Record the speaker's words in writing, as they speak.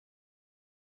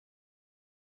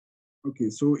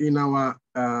Okay, so in our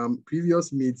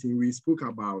previous meeting, we spoke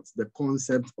about the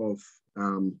concept of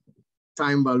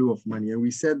time value of money, and we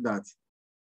said that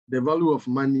the value of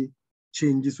money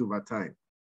changes over time.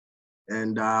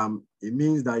 And it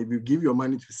means that if you give your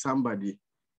money to somebody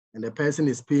and the person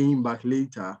is paying back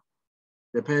later,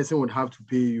 the person would have to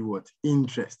pay you what?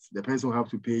 Interest. The person will have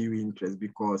to pay you interest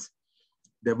because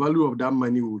the value of that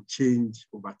money will change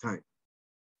over time.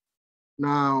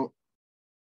 Now,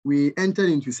 we entered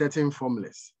into certain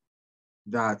formulas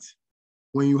that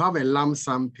when you have a lump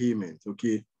sum payment,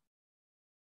 okay,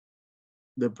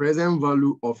 the present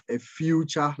value of a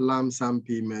future lump sum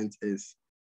payment is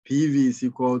PV is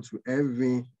equal to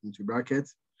FV into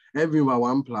brackets, FV over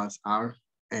 1 plus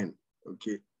RN,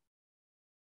 okay,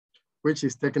 which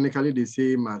is technically the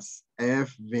same as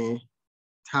FV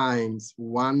times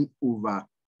 1 over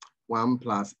 1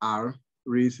 plus R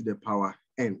raised to the power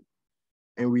N.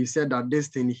 And we said that this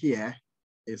thing here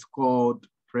is called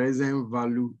present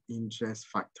value interest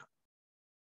factor.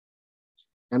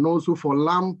 And also for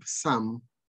lump sum,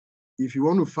 if you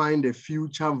want to find the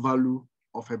future value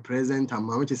of a present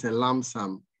amount, which is a lump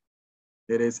sum,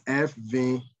 it is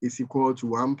FV is equal to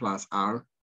 1 plus R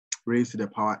raised to the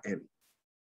power N.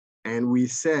 And we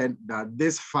said that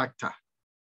this factor,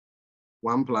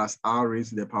 1 plus R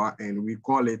raised to the power N, we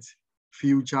call it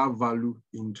future value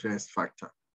interest factor.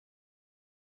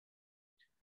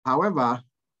 However,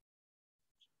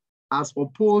 as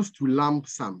opposed to lump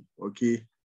sum, okay,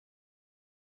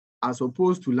 as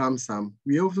opposed to lump sum,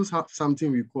 we also have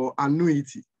something we call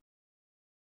annuity.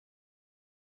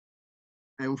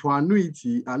 And for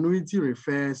annuity, annuity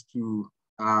refers to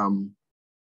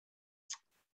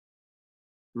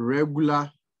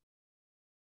regular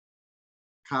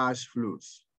cash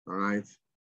flows, all right?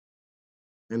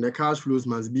 And the cash flows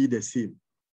must be the same.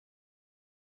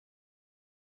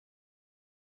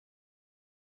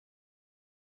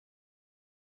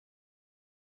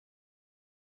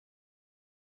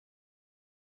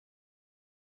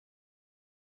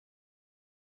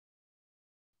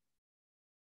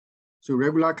 So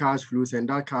regular cash flows and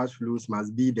that cash flows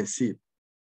must be the same,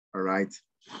 all right?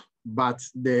 But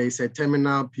there is a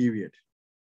terminal period.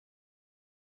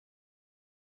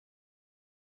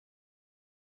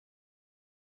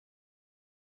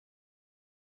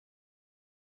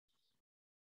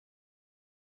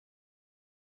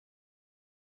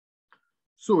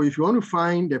 So if you want to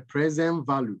find the present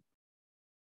value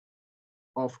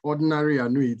of ordinary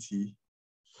annuity,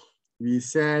 we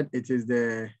said it is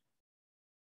the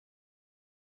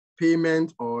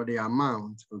payment or the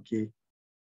amount, okay,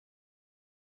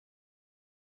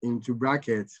 into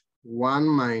brackets 1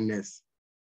 minus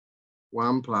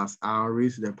 1 plus R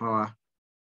raised to the power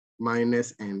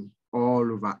minus N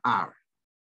all over R.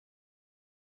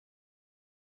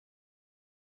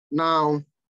 Now,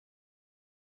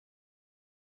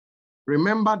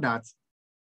 remember that,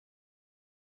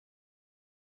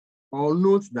 or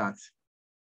note that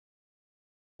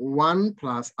 1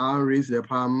 plus R raised to the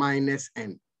power minus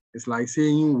N. It's like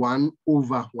saying 1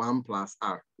 over 1 plus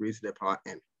R raised to the power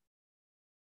N.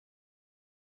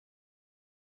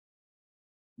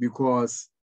 Because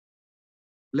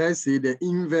let's say the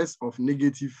inverse of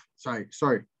negative, 5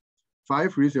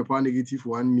 raised to the power negative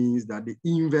 1 means that the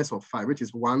inverse of 5, which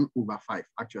is 1 over 5,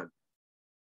 actually.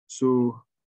 So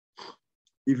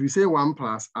if you say 1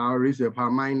 plus R raised to the power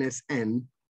minus N,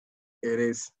 it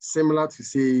is similar to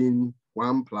saying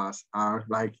 1 plus R,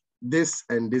 like this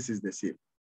and this is the same.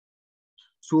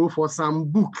 So for some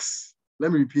books,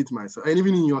 let me repeat myself, and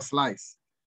even in your slides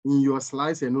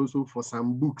and also for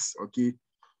some books, okay,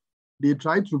 they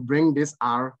try to bring this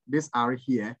R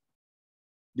here,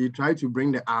 they try to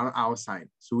bring the R outside.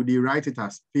 So they write it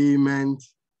as payment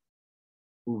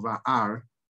over R,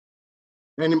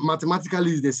 and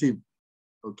mathematically it's the same,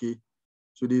 okay?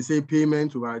 So they say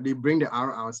payment over, they bring the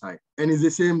R outside, and it's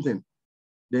the same thing.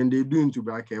 Then they do into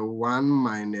bracket 1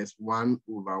 minus 1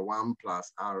 over 1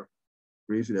 plus R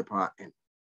raised to the power N.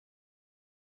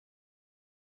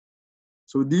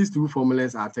 So these two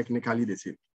formulas are technically the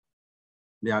same.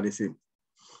 They are the same.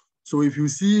 So if you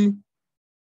see,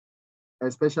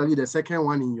 especially the second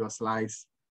one in your slides,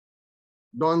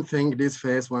 don't think this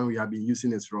first one we have been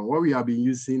using is wrong. What we have been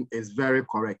using is very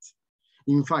correct.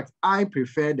 In fact, I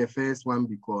prefer the first one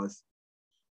because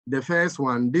the first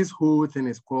one, this whole thing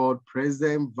is called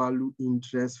present value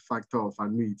interest factor of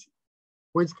annuity,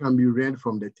 which can be read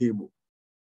from the table.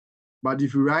 But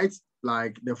if you write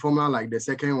like the formula like the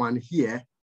second one here,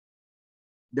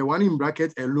 the one in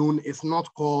bracket alone is not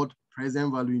called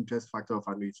present value interest factor of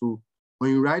annuity. So when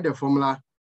you write the formula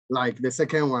like the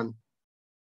second one,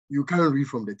 you can't read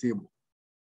from the table.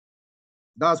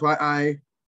 That's why I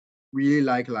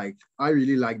I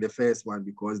really like the first one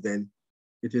because then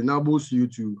it enables you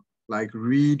to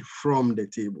read from the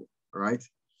table, right?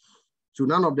 So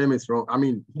none of them is wrong. I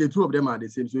mean, the two of them are the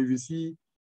same. So if you see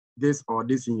this or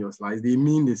this in your slides, they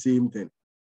mean the same thing.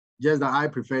 Just that I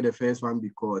prefer the first one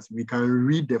because we can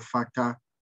read the factor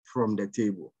from the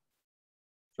table.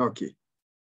 Okay.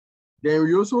 Then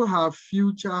we also have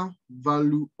future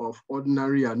value of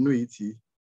ordinary annuity.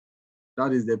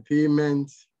 That is the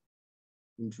payment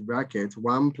into bracket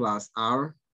 1 plus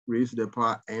R raised to the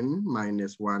power n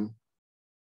minus 1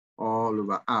 all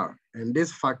over R. And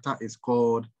this factor is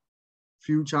called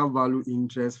future value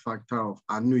interest factor of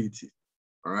annuity.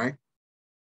 All right.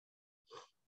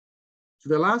 So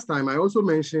the last time I also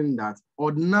mentioned that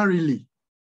ordinarily,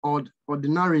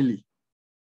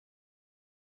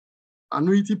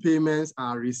 annuity payments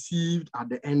are received at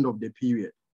the end of the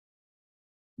period.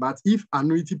 But if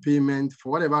annuity payment,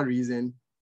 for whatever reason,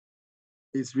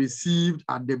 is received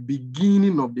at the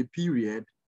beginning of the period,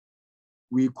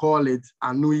 we call it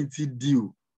annuity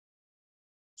due.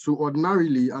 So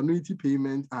ordinarily, annuity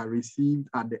payments are received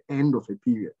at the end of a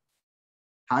period.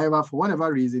 However, for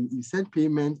whatever reason, if said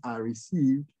payments are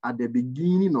received at the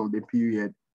beginning of the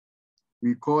period,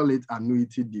 we call it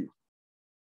annuity due.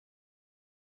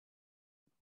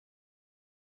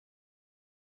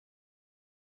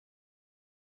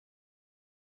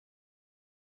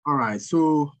 All right,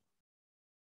 so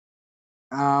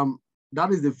that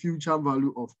is the future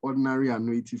value of ordinary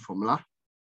annuity formula.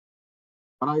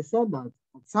 But I said that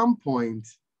at some point,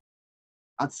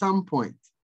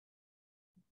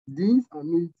 these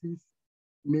annuities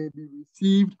may be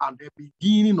received at the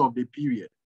beginning of the period,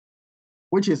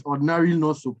 which is ordinarily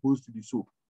not supposed to be so.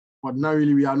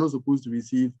 Ordinarily, we are not supposed to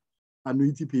receive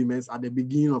annuity payments at the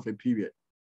beginning of a period.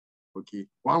 Okay.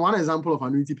 One example of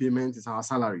annuity payments is our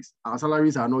salaries. Our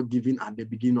salaries are not given at the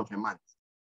beginning of a month.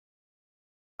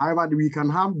 However, we can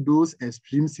have those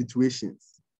extreme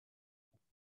situations.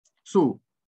 So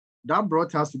that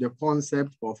brought us to the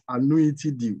concept of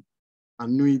annuity due.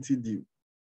 Annuity due.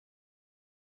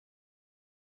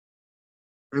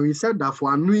 And we said that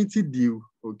for annuity due,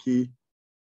 okay,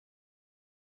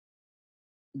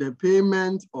 the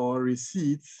payment or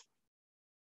receipts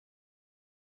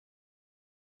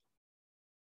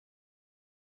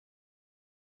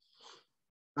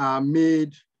are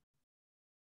made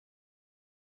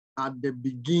at the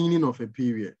beginning of a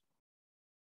period.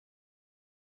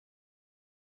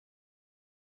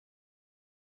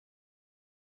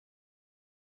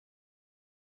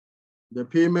 The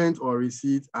payment or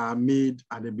receipts are made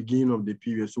at the beginning of the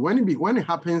period. So when it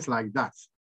happens like that,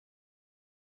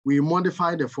 we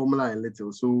modify the formula a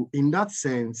little. So in that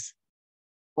sense,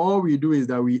 all we do is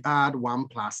that we add 1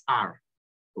 plus R.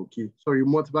 Okay, so you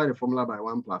multiply the formula by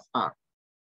 1 plus R.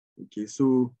 Okay,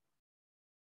 so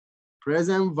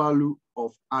present value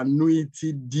of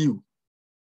annuity due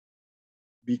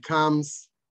becomes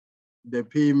the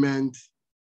payment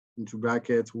into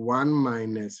bracket 1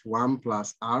 minus 1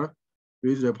 plus R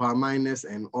raised to the power minus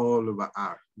n all over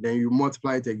R. Then you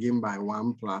multiply it again by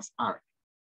 1 plus R.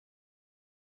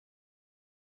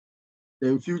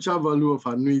 Then future value of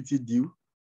annuity due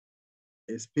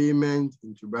is payment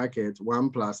into bracket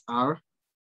 1 plus R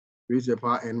raised to the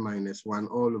power n minus 1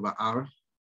 all over R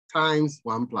times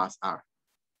 1 plus R.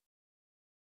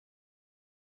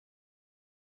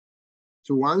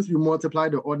 So once you multiply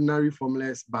the ordinary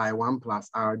formulas by 1 plus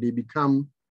R, they become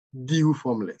due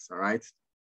formulas, all right?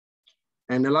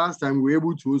 And the last time we were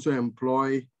able to also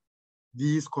employ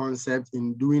these concepts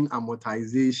in doing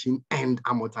amortization and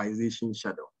amortization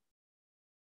schedule.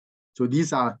 So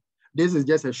this is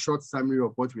just a short summary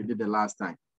of what we did the last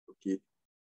time, okay?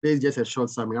 This is just a short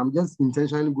summary. I'm just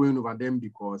intentionally going over them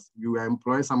because you will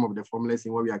employ some of the formulas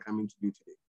in what we are coming to do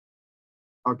today.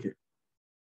 Okay.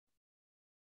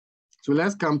 So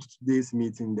let's come to today's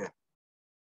meeting then.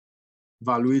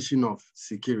 Valuation of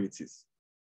securities.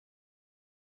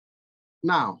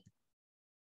 Now,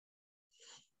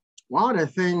 one of the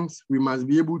things we must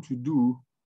be able to do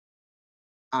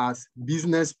as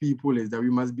business people is that we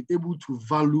must be able to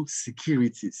value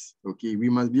securities, okay? We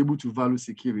must be able to value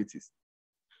securities.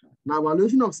 Now,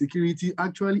 valuation of security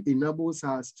actually enables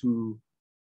us to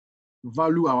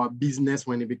value our business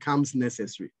when it becomes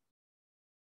necessary,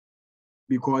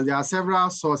 because there are several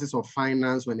sources of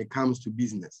finance when it comes to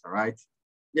business, all right?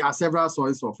 There are several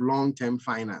sources of long-term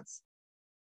finance.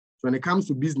 So when it comes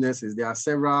to businesses, there are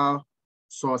several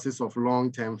sources of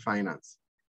long-term finance.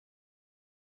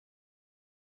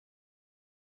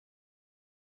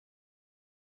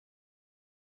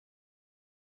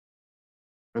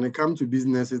 When it comes to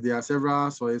businesses, there are several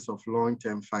sources of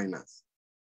long-term finance.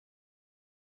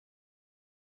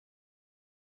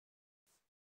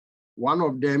 One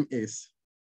of them is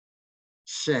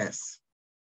shares.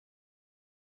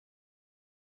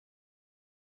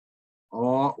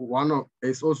 Or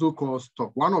it's also called stock.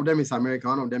 One of them is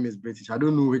American, one of them is British. I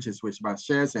don't know which is which, but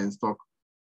shares and stock,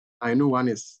 I know one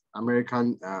is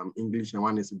American English and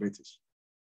one is British.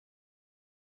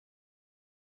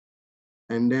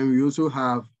 And then we also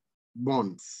have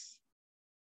bonds.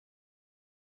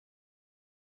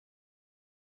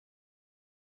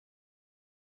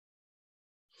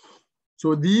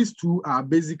 So these two are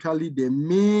basically the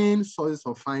main sources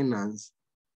of finance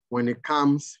when it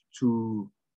comes to,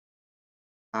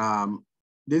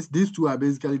 these two are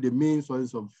basically the main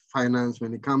sources of finance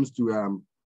when it comes to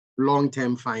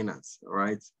long-term finance,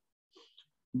 right?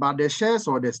 But the shares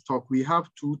or the stock, we have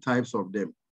two types of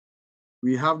them.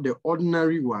 We have the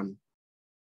ordinary one,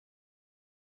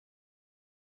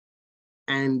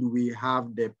 and we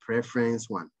have the preference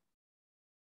one.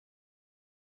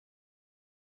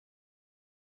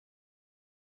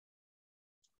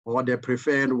 Or the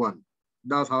preferred one.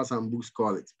 That's how some books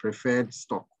call it, preferred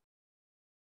stock.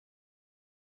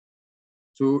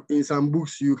 So in some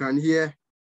books, you can hear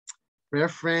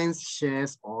preference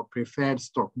shares or preferred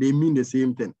stock. They mean the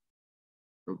same thing,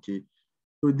 okay?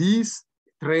 So these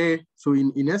three, so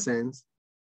in essence,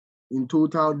 in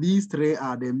total, these three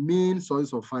are the main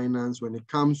sources of finance when it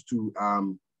comes to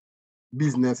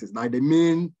businesses, like the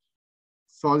main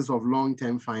source of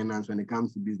long-term finance when it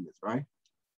comes to business, right?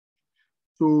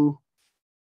 So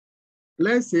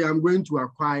let's say I'm going to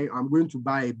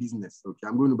buy a business, okay?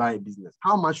 I'm going to buy a business.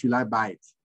 How much will I buy it?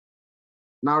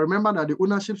 Now, remember that the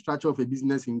ownership structure of a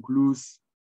business includes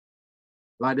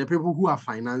like the people who are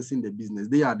financing the business.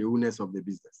 They are the owners of the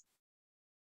business.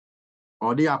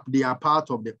 Or they are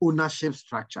part of the ownership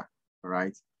structure, all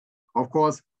right? Of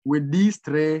course, with these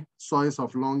three sources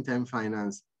of long-term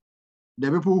finance, the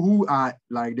people who are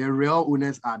like the real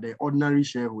owners are the ordinary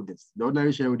shareholders. The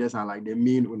ordinary shareholders are like the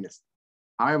main owners.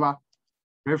 However,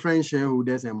 preference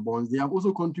shareholders and bonds, they have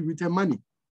also contributed money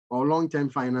or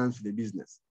long-term finance to the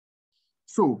business.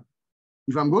 So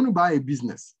if I'm going to buy a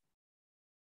business,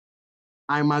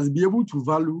 I must be able to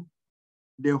value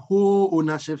the whole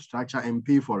ownership structure and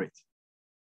pay for it.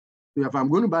 So if I'm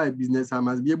going to buy a business, I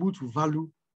must be able to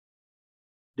value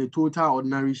the total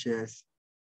ordinary shares,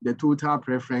 the total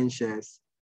preference shares,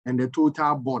 and the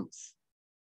total bonds.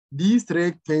 These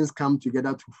three things come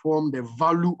together to form the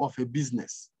value of a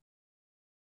business.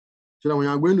 So that when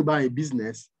you're going to buy a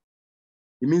business,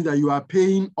 it means that you are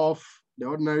paying off the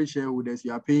ordinary shareholders,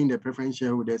 you are paying the preference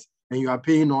shareholders, and you are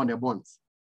paying all the bonds.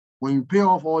 When you pay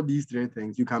off all these three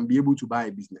things, you can be able to buy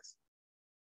a business.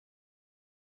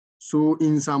 So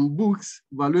in some books,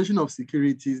 valuation of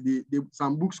securities,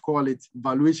 some books call it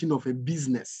valuation of a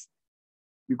business.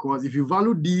 Because if you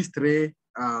value these three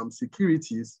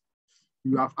securities,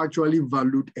 you have actually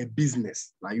valued a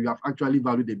business. Like you have actually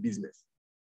valued a business.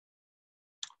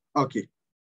 Okay.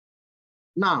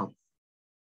 Now,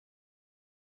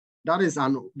 that is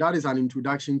an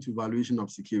introduction to valuation of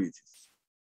securities.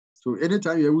 So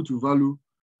anytime you're able to value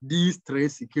these three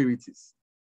securities,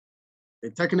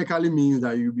 it technically means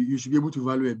that you should be able to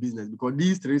value a business, because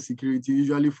these three securities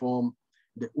usually form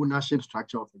the ownership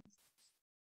structure of a business.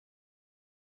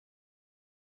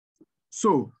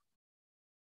 So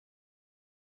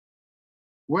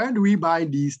where do we buy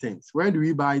these things? Where do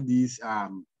we buy these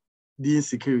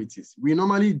securities? We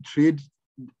normally trade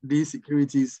these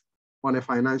securities on a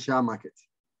financial market.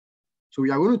 So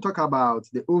we are going to talk about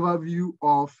the overview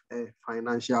of a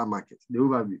financial market, the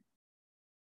overview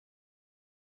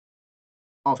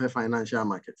of a financial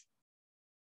market.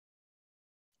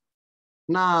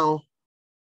 Now,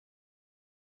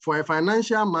 for a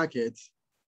financial market,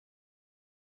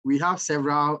 we have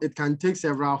several, it can take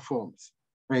several forms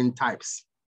and types,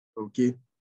 okay?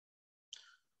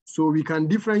 So we can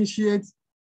differentiate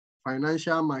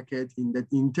financial market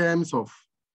in terms of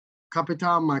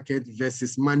capital market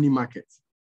versus money market,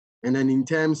 and then in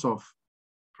terms of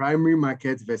primary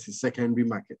market versus secondary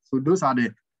market. So those are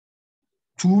the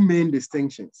two main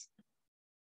distinctions: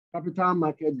 capital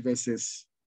market versus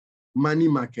money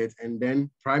market, and then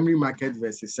primary market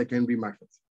versus secondary market.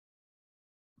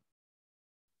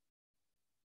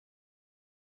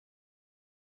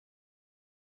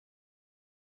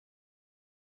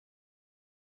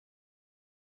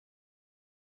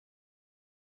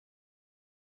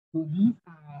 So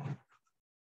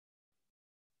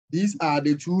these are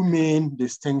the two main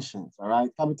distinctions, all right?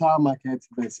 Capital market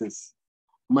versus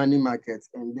money market,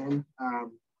 and then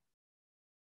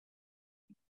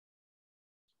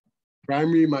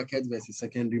primary market versus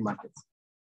secondary market.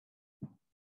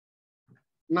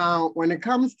 Now, when it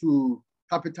comes to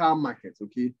capital markets,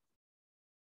 okay,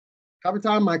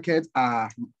 Capital markets are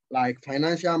like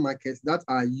financial markets that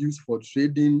are used for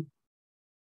trading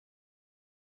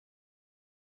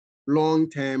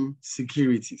long-term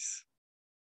securities.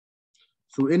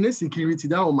 So any security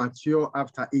that will mature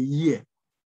after a year,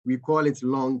 we call it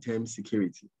long-term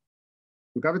security.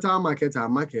 So capital markets are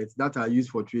markets that are used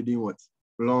for trading what?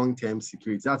 Long-term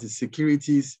securities. That is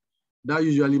securities that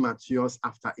usually matures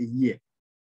after a year.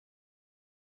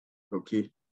 Okay.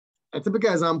 A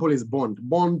typical example is bond.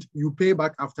 Bond, you pay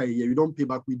back after a year. You don't pay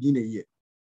back within a year.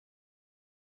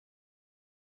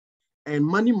 And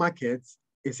money market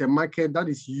is a market that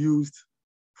is used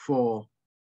for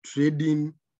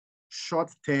trading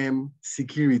short-term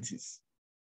securities.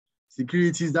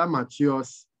 Securities that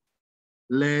matures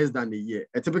less than a year.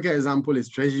 A typical example is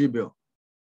treasury bill.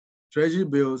 Treasury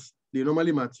bills, they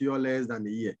normally mature less than a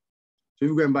year. So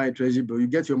if you go and buy a treasury bill, you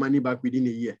get your money back within a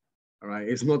year. All right,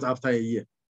 it's not after a year.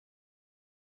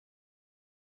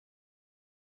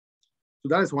 So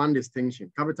that is one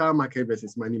distinction, capital market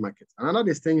versus money market. Another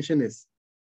distinction is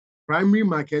primary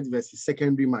market versus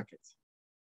secondary market.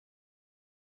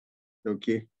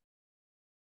 Okay.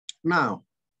 Now,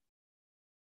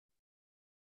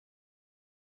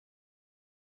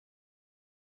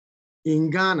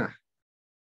 in Ghana,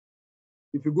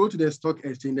 if you go to the stock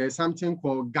exchange, there's something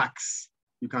called GAX.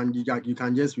 You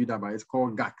can just read about it. It's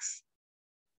called GAX.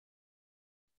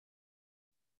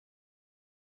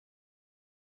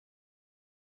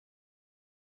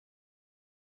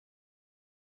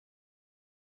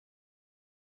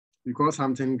 We call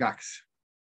something GAX.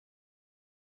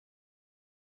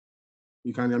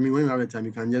 You can, when you have a time,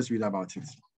 you can just read about it.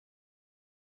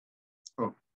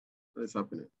 Oh, what's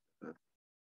happening?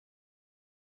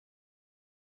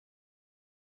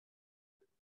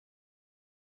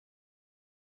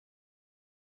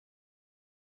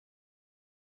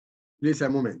 Please a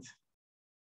moment.